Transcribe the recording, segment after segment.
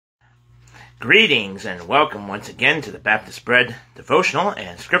Greetings and welcome once again to the Baptist Bread devotional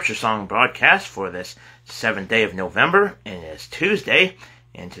and scripture song broadcast for this 7th day of November, and it's Tuesday,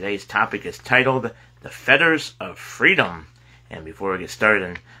 and today's topic is titled The Fetters of Freedom. And before we get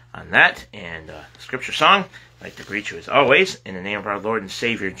started on that and the scripture song, I'd like to greet you as always in the name of our Lord and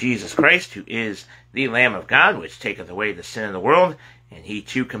Savior Jesus Christ, who is the Lamb of God, which taketh away the sin of the world, and he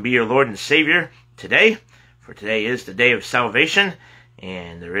too can be your Lord and Savior today, for today is the day of salvation.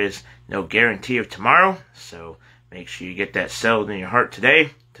 And there is no guarantee of tomorrow, so make sure you get that settled in your heart today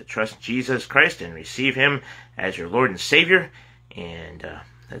to trust Jesus Christ and receive Him as your Lord and Savior. And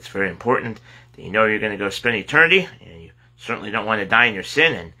that's very important that you know you're going to go spend eternity, and you certainly don't want to die in your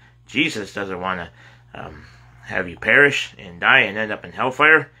sin, and Jesus doesn't want to have you perish and die and end up in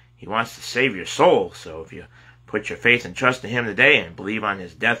hellfire. He wants to save your soul, so if you put your faith and trust in Him today and believe on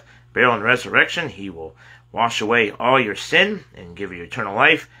His death, burial, and resurrection, He will wash away all your sin and give you eternal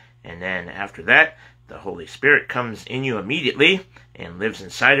life. And then after that, the Holy Spirit comes in you immediately and lives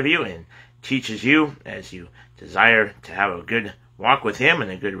inside of you and teaches you as you desire to have a good walk with Him and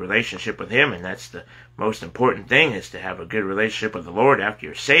a good relationship with Him. And that's the most important thing, is to have a good relationship with the Lord after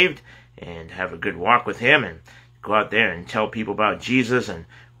you're saved and have a good walk with Him, and go out there and tell people about Jesus and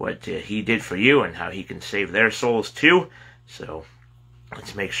what He did for you and how He can save their souls too. So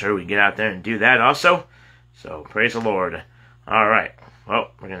let's make sure we get out there and do that also. So, praise the Lord. All right.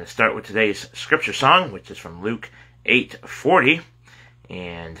 Well, we're going to start with today's scripture song, which is from Luke 8:40.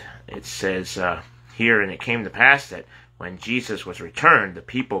 And it says here, "And it came to pass that when Jesus was returned, the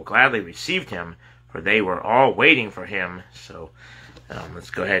people gladly received Him, for they were all waiting for Him." So,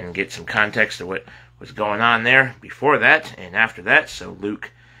 let's go ahead and get some context of what was going on there before that and after that. So, Luke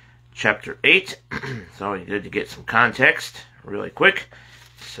chapter 8. It's always good to get some context really quick.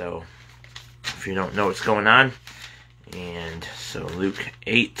 So, if you don't know what's going on. And so Luke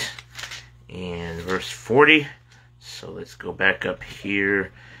 8 and verse 40. So let's go back up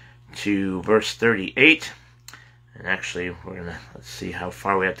here to verse 38. And actually, let's see how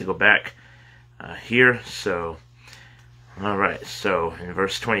far we have to go back here. So, alright, so in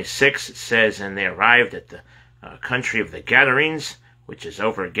verse 26 it says, "And they arrived at the country of the Gadarenes, which is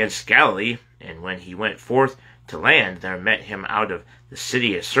over against Galilee. And when he went forth to land, there met him out of the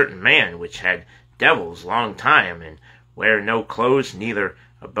city a certain man which had devils long time, and wear no clothes, neither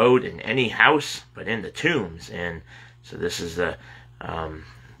abode in any house, but in the tombs." And so this is the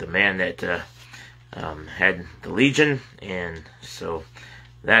man that had the legion, and so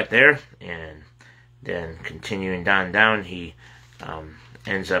that there, and then continuing down, he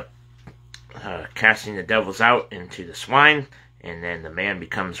ends up casting the devils out into the swine, and then the man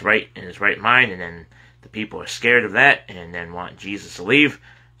becomes right in his right mind, and then the people are scared of that and then want Jesus to leave.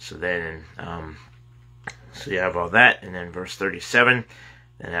 So then, so you have all that, and then verse 37,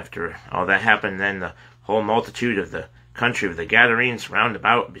 and after all that happened, then the whole multitude of the country of the Gadarenes round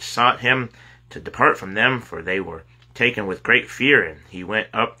about besought Him to depart from them, for they were taken with great fear. And He went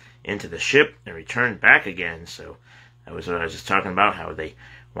up into the ship and returned back again. So that was what I was just talking about, how they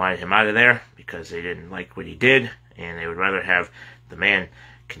wanted Him out of there because they didn't like what He did, and they would rather have the man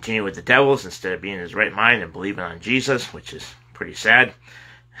continue with the devils instead of being in his right mind and believing on Jesus, which is pretty sad.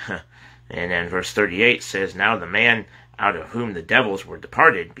 And then verse 38 says, "Now the man out of whom the devils were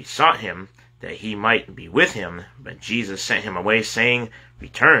departed besought Him that he might be with him. But Jesus sent him away, saying,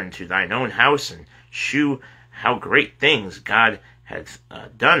 Return to thine own house, and shew how great things God hath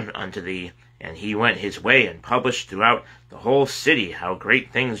done unto thee. And he went his way, and published throughout the whole city how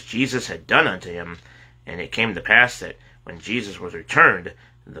great things Jesus had done unto him. And it came to pass that when Jesus was returned,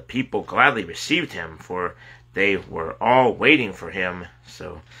 the people gladly received Him, for they were all waiting for Him."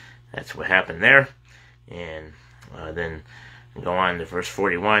 So that's what happened there. And then go on to verse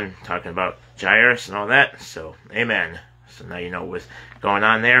 41, talking about Jairus and all that. So, amen. So now you know what's going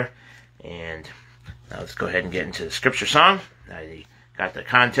on there. And now let's go ahead and get into the scripture song. Now you got the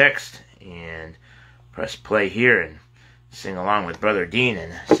context, and press play here and sing along with Brother Dean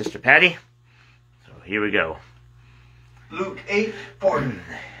and Sister Patty. So here we go. Luke 8:40.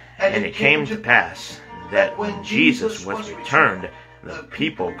 And it came to pass that when Jesus was returned, the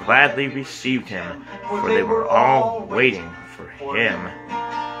people gladly received Him, for they were all waiting for Him.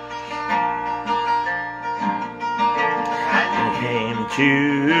 And it came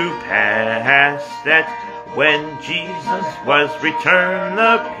to pass that when Jesus was returned,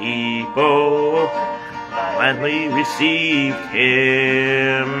 the people gladly received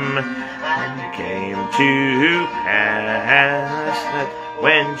Him. And it came to pass that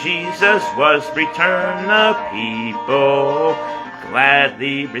when Jesus was returned, the people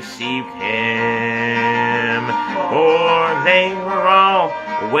gladly received Him. for they were all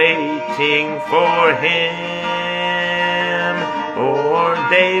waiting for him. For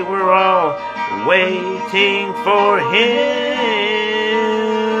they were all waiting for him.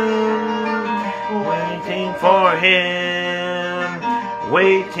 Waiting for him.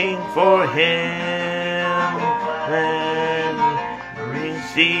 Waiting for him. And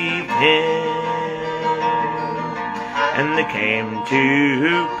received him. And it came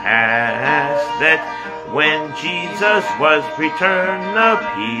to pass that when Jesus was returned, the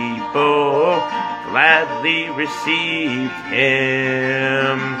people gladly received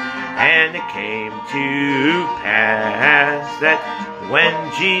him. And it came to pass that when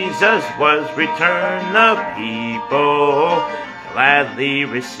Jesus was returned, the people gladly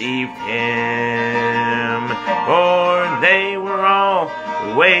received him. For they were all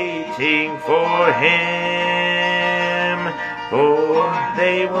waiting for him. For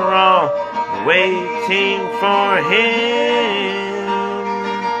they were all waiting for him.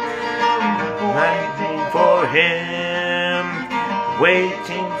 Waiting for him.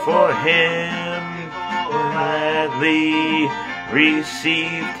 Waiting for him. Gladly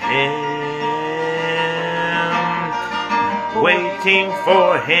received him. Waiting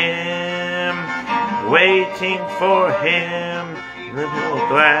for him. Waiting for him.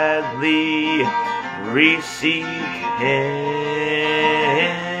 Gladly received him.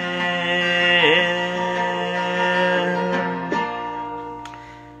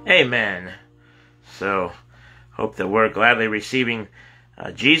 Amen. So, hope that we're gladly receiving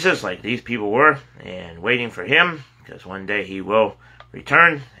Jesus like these people were and waiting for him, because one day he will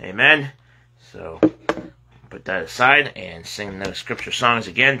return. Amen. So, put that aside and sing those scripture songs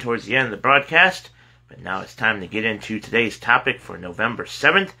again towards the end of the broadcast. But now it's time to get into today's topic for November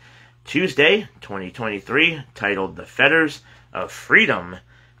 7th, Tuesday, 2023, titled The Fetters of Freedom.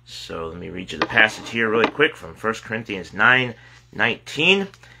 So let me read you the passage here really quick from 1 Corinthians 9:19.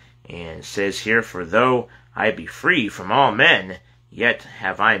 And it says here, "For though I be free from all men, yet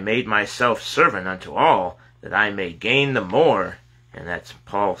have I made myself servant unto all, that I may gain the more." And that's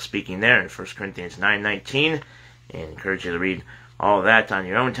Paul speaking there in 1 Corinthians 9:19. And I encourage you to read all of that on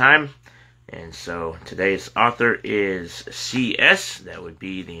your own time. And so today's author is C.S. That would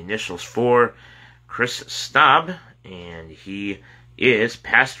be the initials for Chris Staub. And he is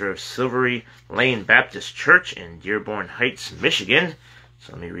pastor of Silvery Lane Baptist Church in Dearborn Heights, Michigan.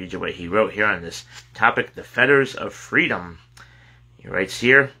 So let me read you what he wrote here on this topic, the Fetters of Freedom. He writes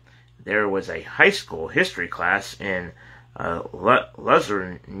here, "There was a high school history class in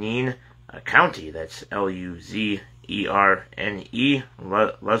Luzerne County," that's Luzerne,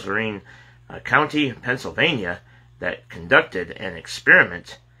 Luzerne County, Pennsylvania, "that conducted an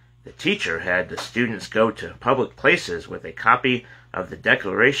experiment. The teacher had the students go to public places with a copy of the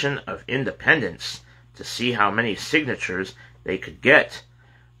Declaration of Independence to see how many signatures they could get.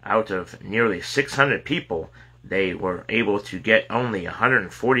 Out of nearly 600 people, they were able to get only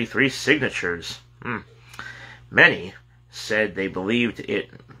 143 signatures. Many said they believed it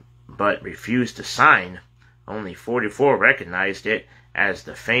but refused to sign. Only 44 recognized it as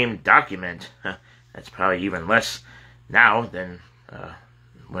the famed document." That's probably even less now than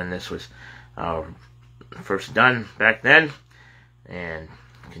when this was first done back then. And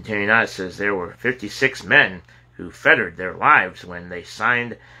continuing on, it says there were 56 men who fettered their lives when they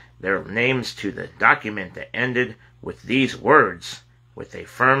signed their names to the document that ended with these words, "With a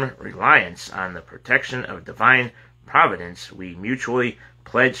firm reliance on the protection of divine providence, we mutually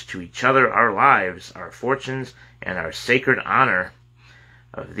pledge to each other our lives, our fortunes, and our sacred honor."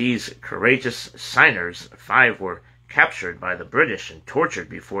 Of these courageous signers, 5 were captured by the British and tortured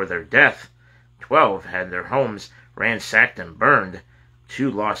before their death. 12 had their homes ransacked and burned.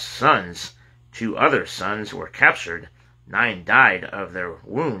 2 lost sons. 2 other sons were captured. 9 died of their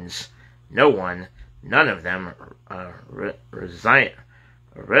wounds. None of them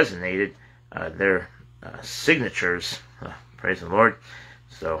resonated their signatures. Praise the Lord.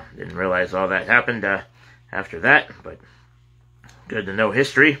 So, didn't realize all that happened after that, but good to know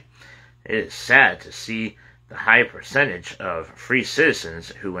history. It is sad to see the high percentage of free citizens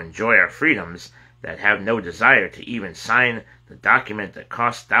who enjoy our freedoms that have no desire to even sign the document that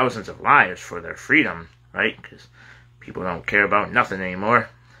cost thousands of lives for their freedom, right? Because people don't care about nothing anymore.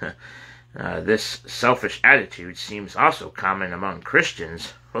 This selfish attitude seems also common among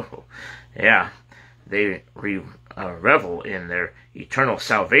Christians. Yeah, they revel in their eternal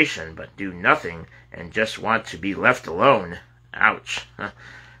salvation, but do nothing and just want to be left alone. Ouch.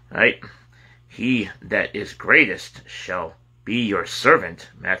 Right? "He that is greatest shall be your servant,"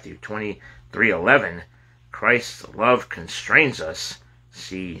 Matthew 23:11. Christ's love constrains us.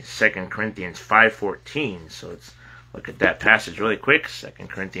 see 2 Corinthians 5:14. So let's look at that passage really quick. 2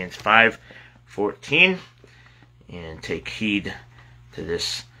 Corinthians 5:14, and take heed to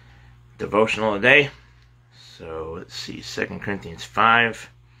this devotional today. So let's see, 2 Corinthians 5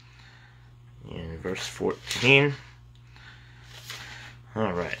 in verse 14.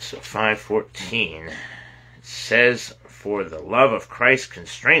 Alright, so 5:14. It says, "For the love of Christ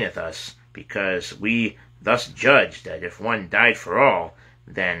constraineth us, because we thus judge that if one died for all,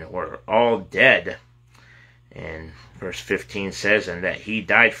 then we're all dead." And verse 15 says, "And that he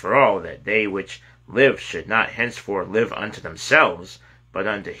died for all, that they which live should not henceforth live unto themselves, but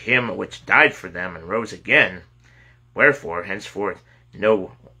unto him which died for them and rose again. Wherefore henceforth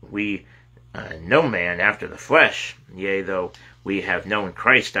know we no man after the flesh. Yea, though we have known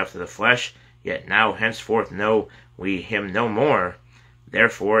Christ after the flesh, yet now henceforth know we him no more.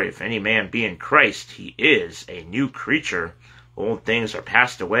 Therefore, if any man be in Christ, he is a new creature. Old things are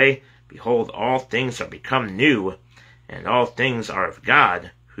passed away. Behold, all things are become new. And all things are of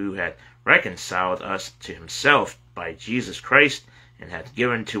God, who hath reconciled us to himself by Jesus Christ, and hath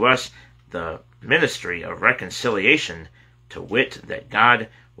given to us the ministry of reconciliation, to wit, that God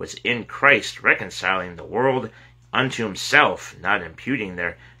was in Christ reconciling the world unto himself, not imputing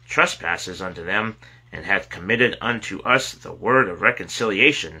their trespasses unto them, and hath committed unto us the word of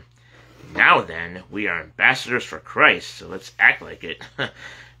reconciliation. Now then, we are ambassadors for Christ," so let's act like it.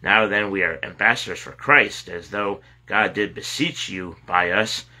 "Now then, we are ambassadors for Christ, as though God did beseech you by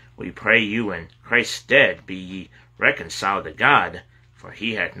us. We pray you in Christ's stead, be ye reconciled to God. For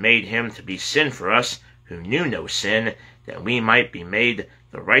he hath made him to be sin for us, who knew no sin, that we might be made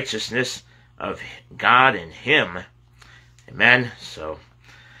the righteousness of God in him." Amen. So,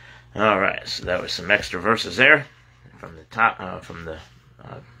 all right. So that was some extra verses there from the top, from the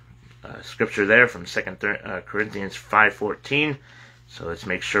scripture there from 2 Corinthians 5:14. So let's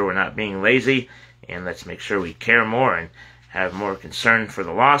make sure we're not being lazy, and let's make sure we care more and have more concern for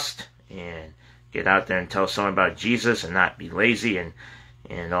the lost, and get out there and tell someone about Jesus, and not be lazy and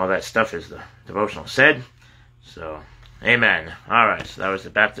all that stuff, as the devotional said. So, amen. All right. So that was the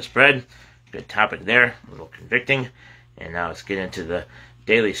Baptist Bread. Good topic there. A little convicting. And now let's get into the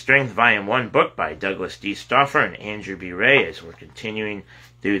Daily Strength Volume 1 book by Douglas D. Stauffer and Andrew B. Ray, as we're continuing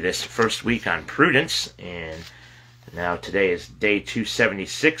through this first week on prudence. And now today is day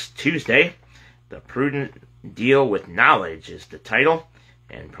 276, Tuesday. The Prudent Deal with Knowledge is the title.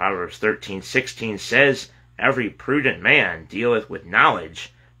 And Proverbs 13:16 says, "Every prudent man dealeth with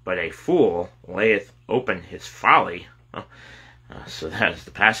knowledge, but a fool layeth open his folly." So that's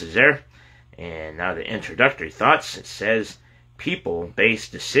the passage there. And now the introductory thoughts. It says, "People base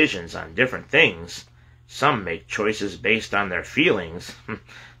decisions on different things. Some make choices based on their feelings."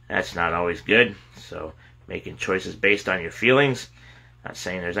 That's not always good. So making choices based on your feelings. Not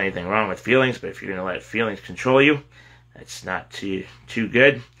saying there's anything wrong with feelings, but if you're going to let feelings control you, that's not too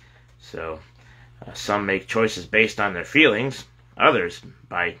good. So some make choices based on their feelings, others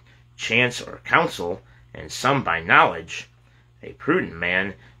by chance or counsel, and some by knowledge. A prudent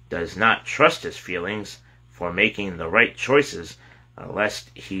man does not trust his feelings for making the right choices,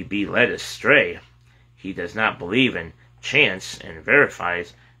 lest he be led astray. He does not believe in chance and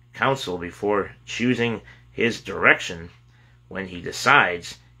verifies counsel before choosing his direction. When he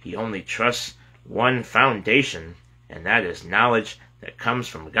decides, he only trusts one foundation, and that is knowledge that comes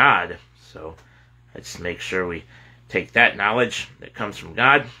from God. So let's make sure we take that knowledge that comes from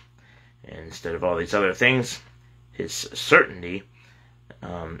God, and instead of all these other things. His certainty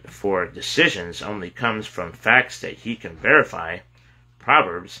for decisions only comes from facts that he can verify.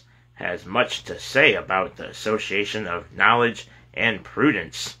 Proverbs has much to say about the association of knowledge and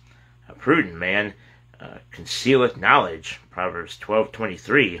prudence. A prudent man concealeth knowledge, Proverbs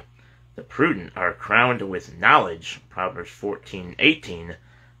 12:23. The prudent are crowned with knowledge, Proverbs 14:18.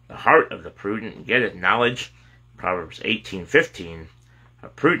 The heart of the prudent getteth knowledge, Proverbs 18:15. A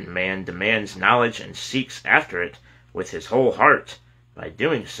prudent man demands knowledge and seeks after it with his whole heart. By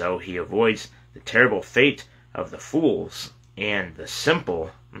doing so, he avoids the terrible fate of the fools and the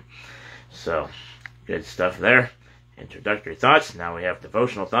simple. So, good stuff there. Introductory thoughts. Now we have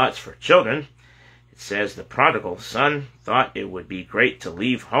devotional thoughts for children. It says, "The prodigal son thought it would be great to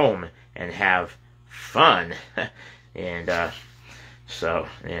leave home and have fun." and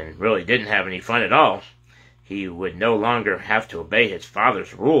really didn't have any fun at all. He would no longer have to obey his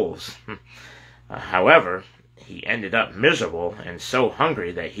father's rules. However, he ended up miserable and so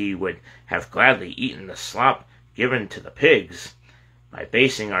hungry that he would have gladly eaten the slop given to the pigs. By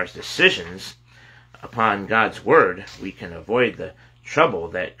basing our decisions upon God's word, we can avoid the trouble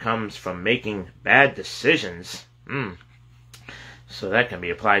that comes from making bad decisions. So that can be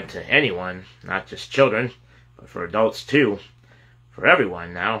applied to anyone, not just children, but for adults too. For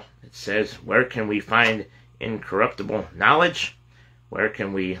everyone now, it says, where can we find incorruptible knowledge? Where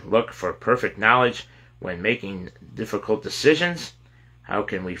can we look for perfect knowledge when making difficult decisions? How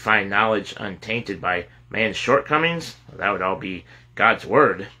can we find knowledge untainted by man's shortcomings? Well, that would all be God's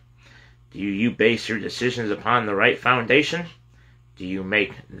Word. Do you base your decisions upon the right foundation? Do you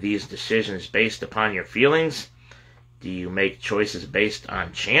make these decisions based upon your feelings? Do you make choices based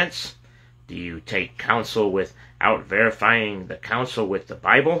on chance? Do you take counsel without verifying the counsel with the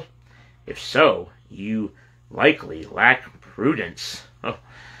Bible? If so, you likely lack prudence. Oh.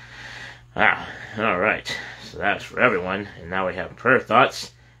 Alright, so that's for everyone. And now we have prayer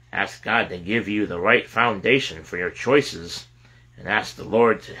thoughts. Ask God to give you the right foundation for your choices, and ask the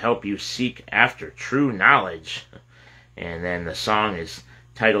Lord to help you seek after true knowledge. And then the song is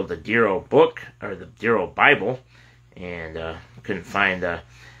titled The Dear Old Book, or The Dear Old Bible, and couldn't find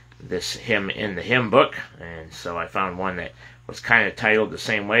this hymn in the hymn book, and so I found one that was kind of titled the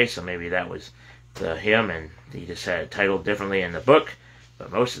same way, so maybe that was the hymn, and he just had it titled differently in the book.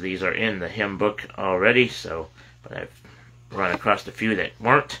 But most of these are in the hymn book already, but I've run across a few that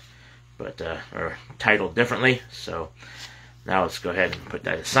weren't, but are titled differently. So now let's go ahead and put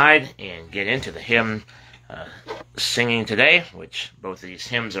that aside and get into the hymn singing today, which both of these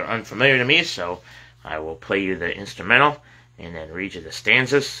hymns are unfamiliar to me, so I will play you the instrumental and then read you the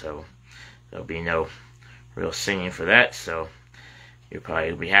stanzas, so there'll be no real singing for that, so you'll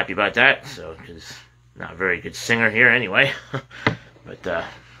probably be happy about that, so, because I'm not a very good singer here anyway. But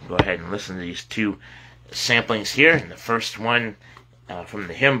go ahead and listen to these two samplings here. And the first one from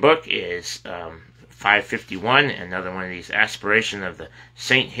the hymn book is 551, another one of these Aspiration of the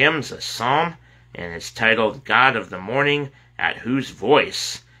Saint hymns, a psalm, and it's titled God of the Morning, at whose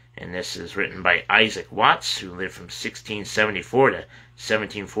voice. And this is written by Isaac Watts, who lived from 1674 to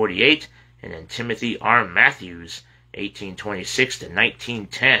 1748, and then Timothy R. Matthews, 1826 to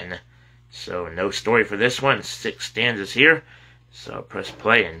 1910. So no story for this one, 6 stanzas here. So I'll press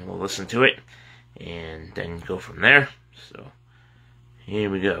play and we'll listen to it and then go from there. So here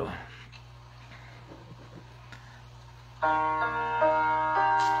we go.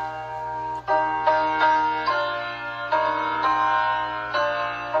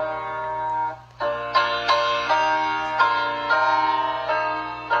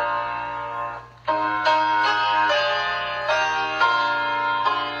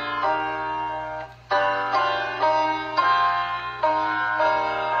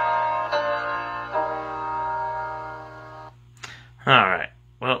 Alright,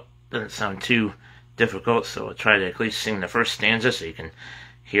 well, doesn't sound too difficult, so I'll try to at least sing the first stanza so you can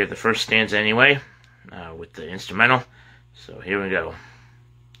hear the first stanza anyway, with the instrumental. So here we go.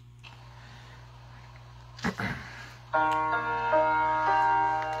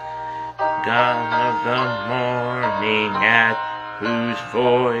 God of the morning, at whose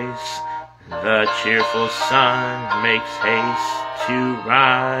voice the cheerful sun makes haste to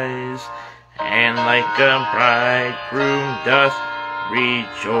rise, and like a bridegroom doth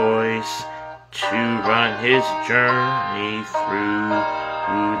rejoice to run his journey through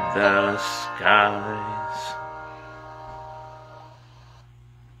the skies.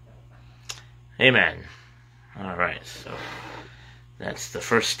 Amen. Alright, so that's the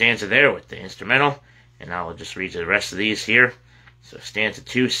first stanza there with the instrumental, and I'll just read the rest of these here. So stanza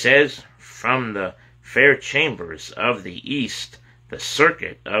 2 says, from the fair chambers of the east the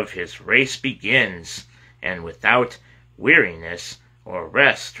circuit of his race begins, and without weariness or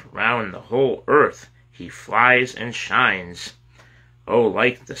rest round the whole earth he flies and shines. Oh,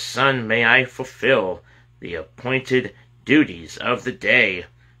 like the sun may I fulfill the appointed duties of the day,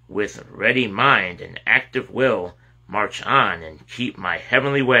 with ready mind and active will march on and keep my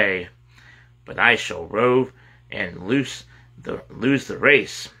heavenly way. But I shall rove and lose the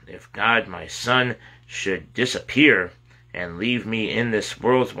race, if God my Son should disappear, and leave me in this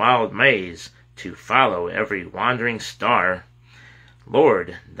world's wild maze, to follow every wandering star.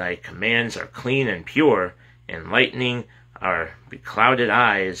 Lord, thy commands are clean and pure, enlightening our beclouded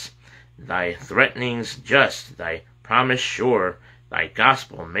eyes. Thy threatenings just, thy promise sure, thy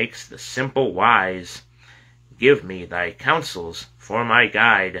gospel makes the simple wise. Give me thy counsels for my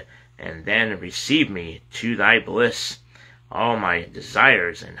guide, and then receive me to thy bliss. All my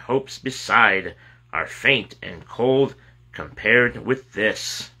desires and hopes beside are faint and cold compared with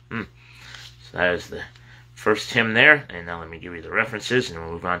this. So that is the first hymn there, and now let me give you the references and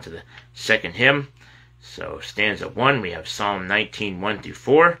we'll move on to the second hymn. So stanza 1 we have Psalm 19,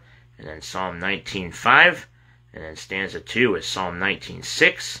 1-4, and then Psalm 19, 5, and then stanza 2 is Psalm 19,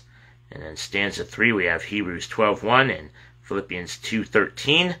 6, and then stanza 3 we have Hebrews 12, 1 and Philippians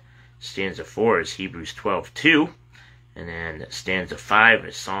 2:13. Stanza 4 is Hebrews 12:2. And then stanza 5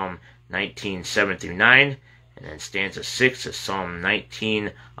 is Psalm 19:7 through 9. And then stanza 6 is Psalm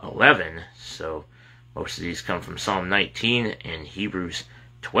 19:11. So most of these come from Psalm 19 and Hebrews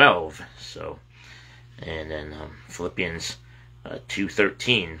 12. So, and then Philippians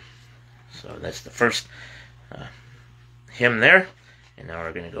 2:13. So that's the first hymn there. And now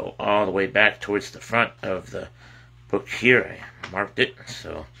we're going to go all the way back towards the front of the book here. I marked it.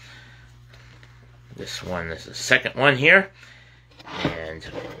 So this one is the second one here. And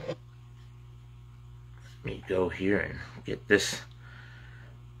let me go here and get this.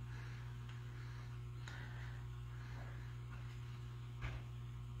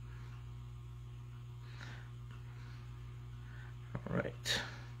 All right.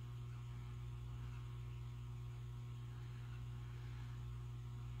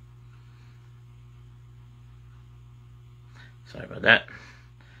 Sorry about that.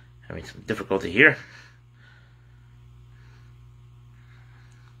 Having some difficulty here.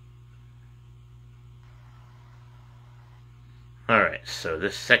 Alright, so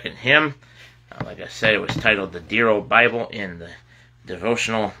this second hymn, like I said, it was titled The Dear Old Bible in the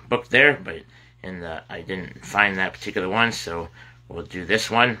devotional book there, but I didn't find that particular one, so we'll do this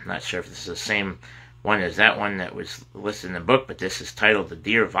one. Not sure if this is the same one as that one that was listed in the book, but this is titled The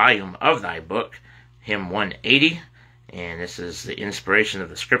Dear Volume of Thy Book, hymn 180, and this is the inspiration of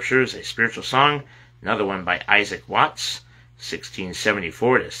the scriptures, a spiritual song. Another one by Isaac Watts,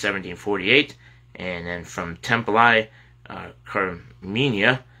 1674 to 1748, and then from Templi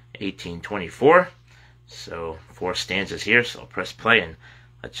Carmenia, 1824. So 4 stanzas here, so I'll press play and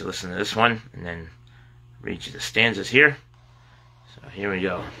let you listen to this one, and then read you the stanzas here. So here we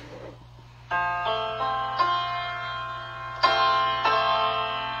go.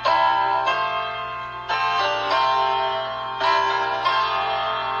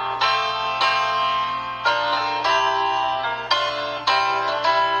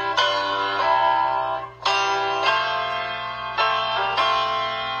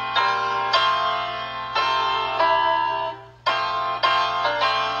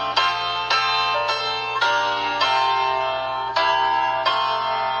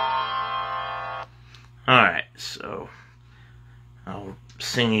 Alright, so I'll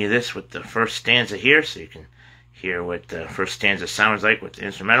sing you this with the first stanza here so you can hear what the first stanza sounds like with the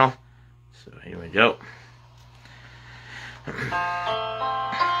instrumental. So here we go. 'Twas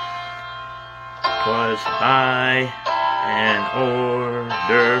by an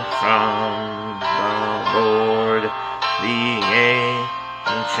order from the Lord, the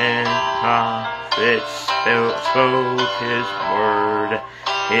ancient prophets spoke his word.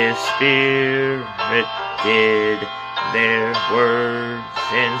 His Spirit did their words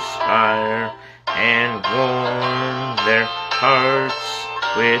inspire and warm their hearts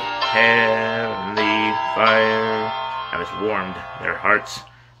with heavenly fire. That was warmed their hearts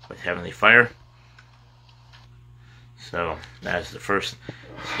with heavenly fire. So that's the first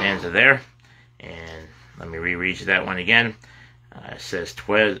stanza there. And let me reread you that one again. It says,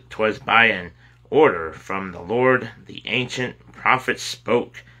 'Twas by an order from the Lord, the ancient prophets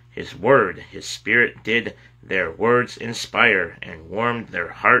spoke his word. His Spirit did their words inspire and warmed their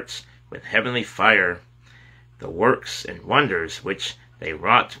hearts with heavenly fire. The works and wonders which they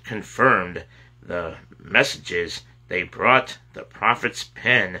wrought confirmed the messages they brought. The prophet's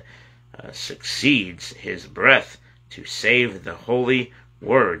pen succeeds his breath to save the holy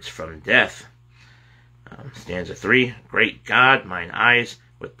words from death. Stanza 3, Great God, mine eyes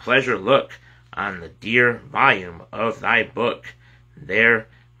with pleasure look on the dear volume of thy book. There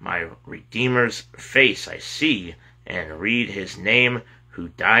my Redeemer's face I see, and read his name who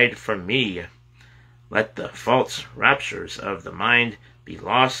died for me. Let the false raptures of the mind be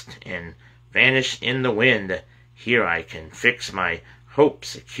lost and vanish in the wind. Here I can fix my hope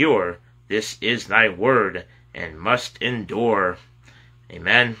secure. This is thy word, and must endure.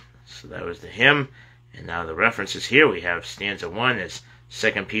 Amen. So that was the hymn. And now the references here. We have stanza 1 is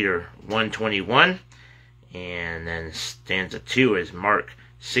 2 Peter 1:21, and then stanza 2 is Mark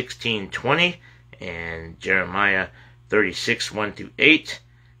 16:20, and Jeremiah 36:1 through 8,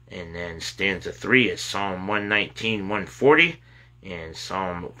 and then stanza 3 is Psalm 119:140, and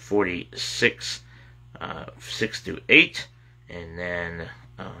Psalm 46 6 through 8, and then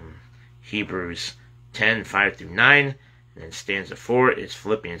Hebrews 10:5 through 9, and then stanza 4 is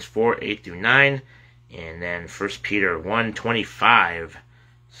Philippians 4:8 through 9. And then 1 Peter 1:25.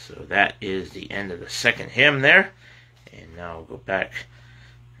 So that is the end of the second hymn there. And now I'll go back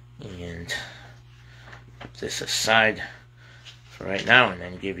and put this aside for right now and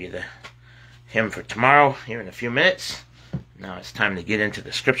then give you the hymn for tomorrow here in a few minutes. Now it's time to get into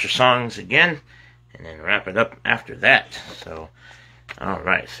the scripture songs again, and then wrap it up after that. So,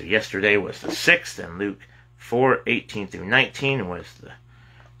 alright, so yesterday was the 6th, and Luke 4:18 through 19 was the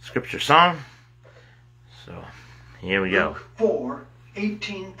scripture song. So, here we go. Luke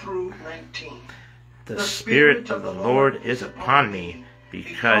 4:18 through 19. The Spirit of the Lord is upon me,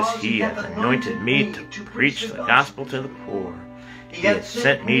 because He hath anointed me to preach the gospel to the poor. He hath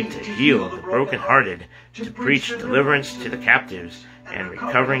sent me to heal the brokenhearted, to preach deliverance to the captives, and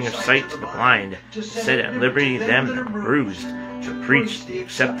recovering of sight to the blind, to set at liberty them that are bruised, to preach the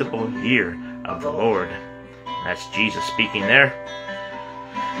acceptable year of the Lord. That's Jesus speaking there.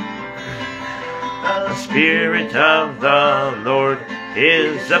 The Spirit of the Lord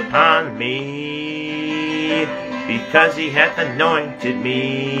is upon me, because He hath anointed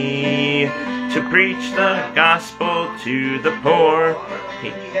me to preach the gospel to the poor.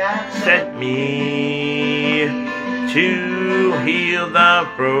 He sent me to heal the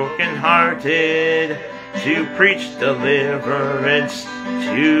brokenhearted, to preach deliverance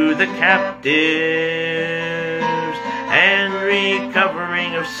to the captives, and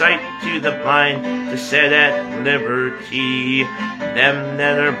recovering of sight to the blind, to set at liberty them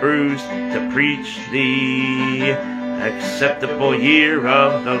that are bruised, to preach the acceptable year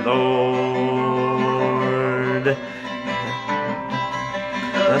of the Lord.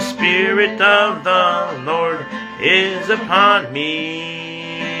 The Spirit of the Lord is upon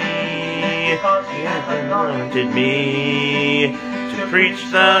me. He hath anointed me to preach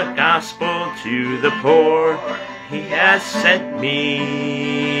the gospel to the poor. He has sent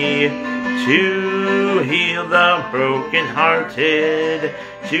me to heal the brokenhearted,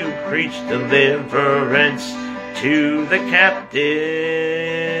 to preach deliverance to the captives,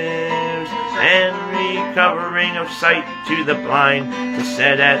 and recovering of sight to the blind, to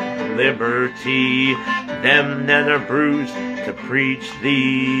set at liberty them that are bruised, to preach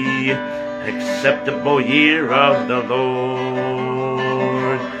the acceptable year of the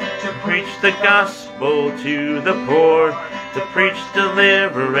Lord. To preach the gospel to the poor, to preach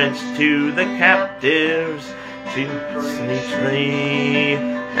deliverance to the captives, to preach the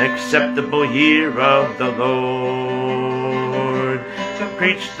acceptable year of the Lord. To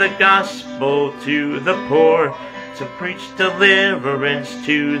preach the gospel to the poor, to preach deliverance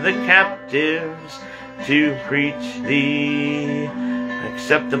to the captives, to preach the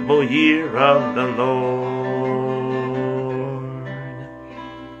acceptable year of the Lord.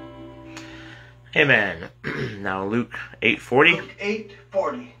 Amen. Now Luke 8:40. Luke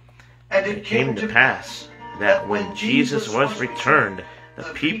 8:40. And it came to pass that when Jesus was returned, the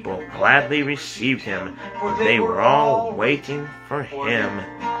people gladly received him, for they were all waiting for him.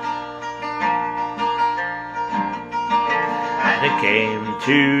 And it came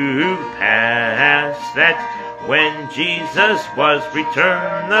to pass that when Jesus was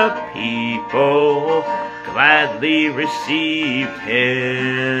returned, the people gladly received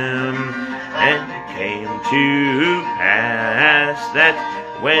him. And it came to pass that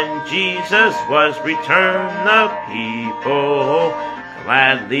when Jesus was returned, the people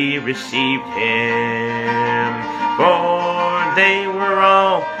gladly received him, for they were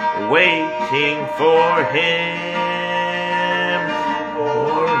all waiting for him,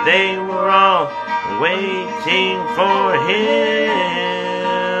 for they were all waiting for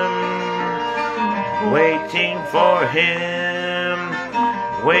him, waiting for him,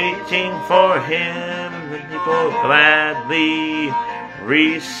 waiting for him. The people gladly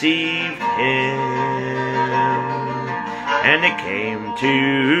received him. And it came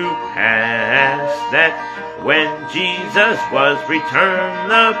to pass that when Jesus was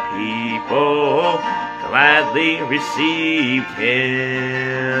returned, the people gladly received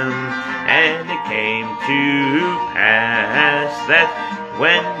him. And it came to pass that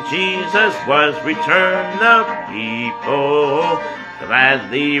when Jesus was returned, the people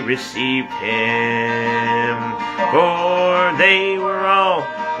gladly received him, for they were all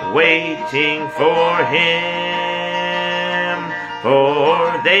waiting for him,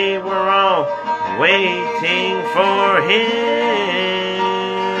 for they were all waiting for him,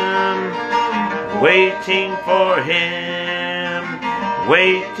 waiting for him,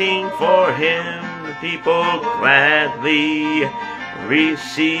 waiting for him. The people gladly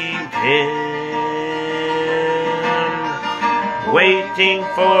received him, waiting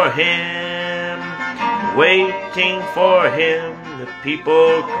for him, waiting for him. The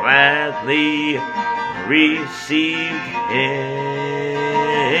people gladly received him.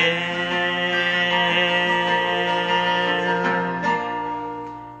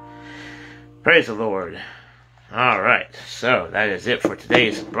 Praise the Lord. Alright, so that is it for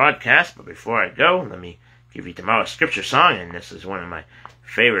today's broadcast. But before I go, let me give you tomorrow's scripture song, and this is one of my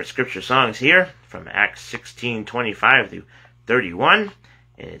favorite scripture songs here from Acts 16:25 through 31.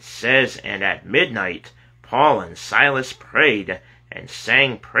 And it says, "And at midnight Paul and Silas prayed and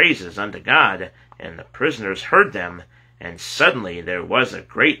sang praises unto God, and the prisoners heard them. And suddenly there was a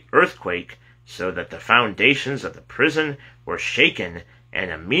great earthquake, so that the foundations of the prison were shaken, and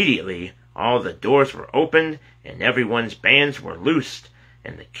immediately all the doors were opened, and everyone's bands were loosed.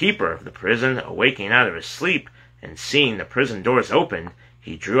 And the keeper of the prison, awaking out of his sleep, and seeing the prison doors open,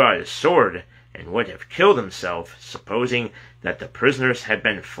 he drew out his sword, and would have killed himself, supposing that the prisoners had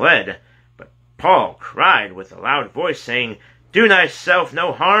been fled. But Paul cried with a loud voice, saying, Do thyself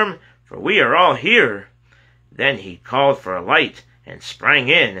no harm, for we are all here. Then he called for a light, and sprang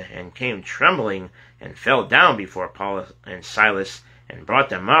in, and came trembling, and fell down before Paul and Silas, and brought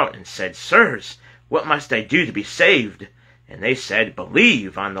them out, and said, Sirs, what must I do to be saved? And they said,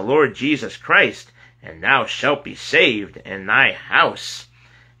 Believe on the Lord Jesus Christ, and thou shalt be saved, and thy house."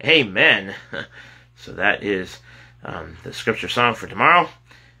 Amen. So that is the scripture song for tomorrow.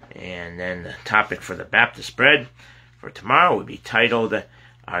 And then the topic for the Baptist bread for tomorrow would be titled,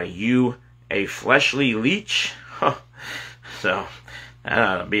 Are You a Fleshly Leech? So that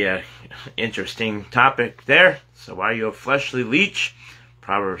ought to be an interesting topic there. So are you a fleshly leech?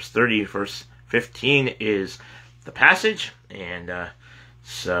 Proverbs 30 verse 15 is the passage. And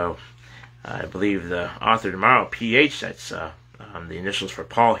so I believe the author tomorrow, PH, that's the initials for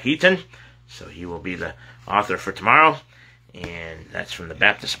Paul Heaton. So he will be the author for tomorrow. And that's from the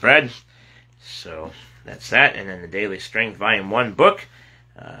Baptist Bread. So that's that. And then the Daily Strength Volume 1 book,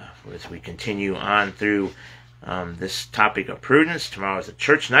 as we continue on through this topic of prudence. Tomorrow is a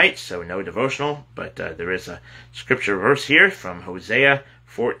church night, so no devotional, but there is a scripture verse here from Hosea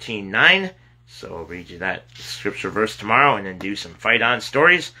 14:9. So I'll read you that scripture verse tomorrow, and then do some fight-on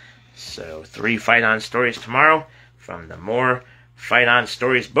stories. So 3 fight-on stories tomorrow from the More Fight-On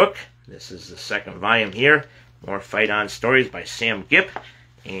Stories book. This is the second volume here, More Fight-On Stories by Sam Gipp.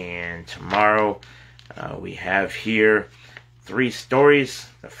 And tomorrow we have here 3 stories.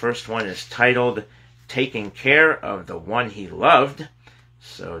 The first one is titled, Taking Care of the One He Loved.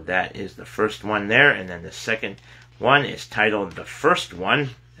 So that is the first one there. And then the second one is titled The First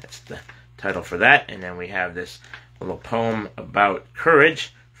One. That's the title for that. And then we have this little poem about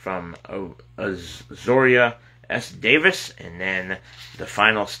courage from Zoria S. Davis. And then the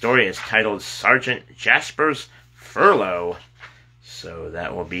final story is titled Sergeant Jasper's Furlough. So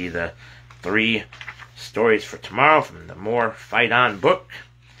that will be the 3 stories for tomorrow from the More Fight On book.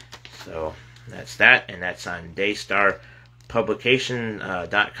 So that's that, and that's on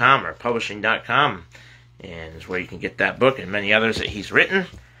daystarpublication.com or publishing.com, and is where you can get that book and many others that he's written.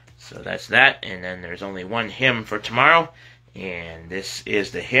 So that's that, and then there's only one hymn for tomorrow, and this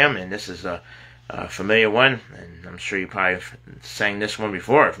is the hymn, and this is a familiar one, and I'm sure you probably sang this one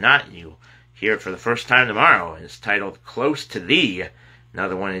before. If not, you hear it for the first time tomorrow. It's titled Close to Thee,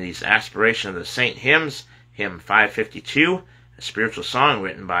 another one of these Aspiration of the Saint hymns, hymn 552, a spiritual song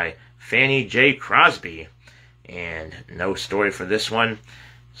written by Fanny J. Crosby, and no story for this one.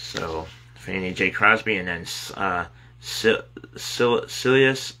 So Fanny J. Crosby, and then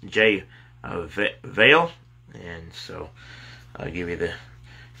Silas J. Vale, and so I'll give you the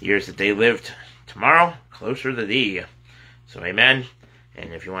years that they lived tomorrow. Closer to Thee. So amen.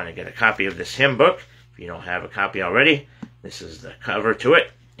 And if you want to get a copy of this hymn book, if you don't have a copy already, this is the cover to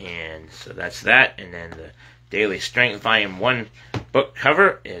it. And so that's that. And then the Daily Strength Volume 1 book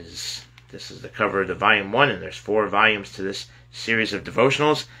cover is, this is the cover of the Volume 1, and there's 4 volumes to this series of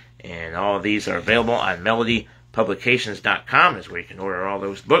devotionals. And all of these are available on melodypublications.com, is where you can order all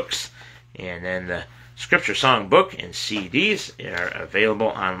those books. And then the Scripture Song book and CDs are available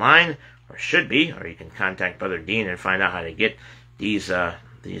online, or should be, or you can contact Brother Dean and find out how to get these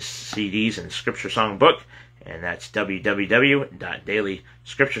CDs and Scripture Song book, and that's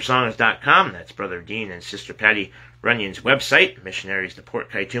www.dailyscripturesongs.com. That's Brother Dean and Sister Patty Runyon's website, missionaries to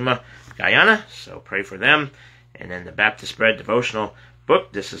Port Kaituma, Guyana, so pray for them. And then the Baptist Bread devotional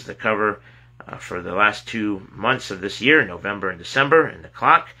book, this is the cover for the last 2 months of this year, November and December, and the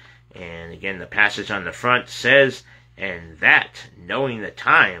clock. And again, the passage on the front says, And that, knowing the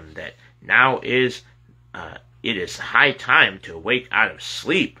time, that now is it is high time to awake out of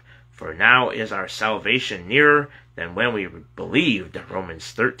sleep, for now is our salvation nearer than when we believed,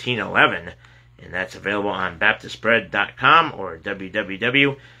 Romans 13:11, and that's available on baptistbread.com or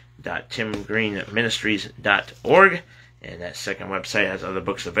www.timgreenministries.org, and that second website has other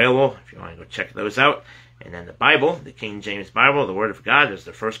books available if you want to go check those out. And then the Bible, the King James Bible, the Word of God, is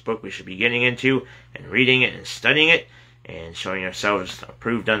the first book we should be getting into and reading it and studying it and showing ourselves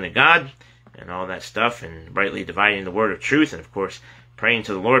approved unto God. and all that stuff, and rightly dividing the word of truth, and of course praying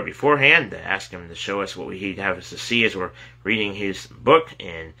to the Lord beforehand to ask Him to show us what He'd have us to see as we're reading His book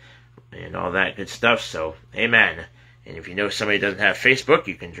and all that good stuff. So, amen. And if you know somebody doesn't have Facebook,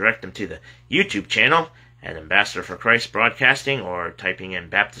 you can direct them to the YouTube channel at Ambassador for Christ Broadcasting, or typing in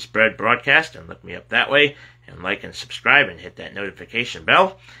Baptist Bread Broadcast and look me up that way, and like and subscribe and hit that notification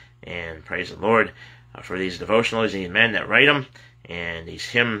bell. And praise the Lord for these devotionals, these men that write them, and these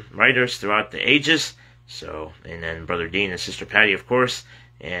hymn writers throughout the ages. So, and then Brother Dean and Sister Patty, of course,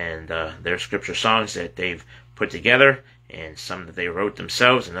 and their scripture songs that they've put together, and some that they wrote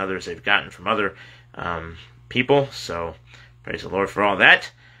themselves, and others they've gotten from other people. So, praise the Lord for all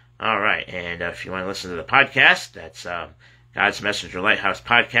that. All right, and if you want to listen to the podcast, that's God's Messenger Lighthouse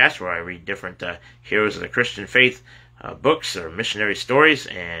Podcast, where I read different heroes of the Christian faith books or missionary stories,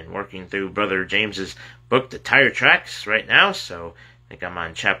 and working through Brother James's book, The Tire Tracks, right now. So I think I'm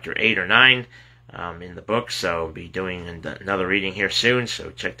on chapter 8 or 9 in the book, so I'll be doing another reading here soon,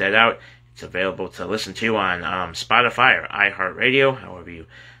 so check that out. It's available to listen to on Spotify or iHeartRadio, however you,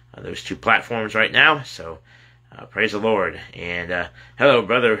 those two platforms right now. So praise the Lord. And hello,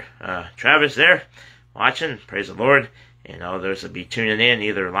 Brother Travis there, watching. Praise the Lord. And all those that be tuning in,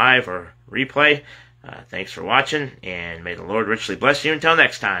 either live or replay. Thanks for watching, and may the Lord richly bless you until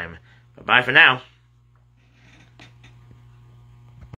next time. Bye-bye for now.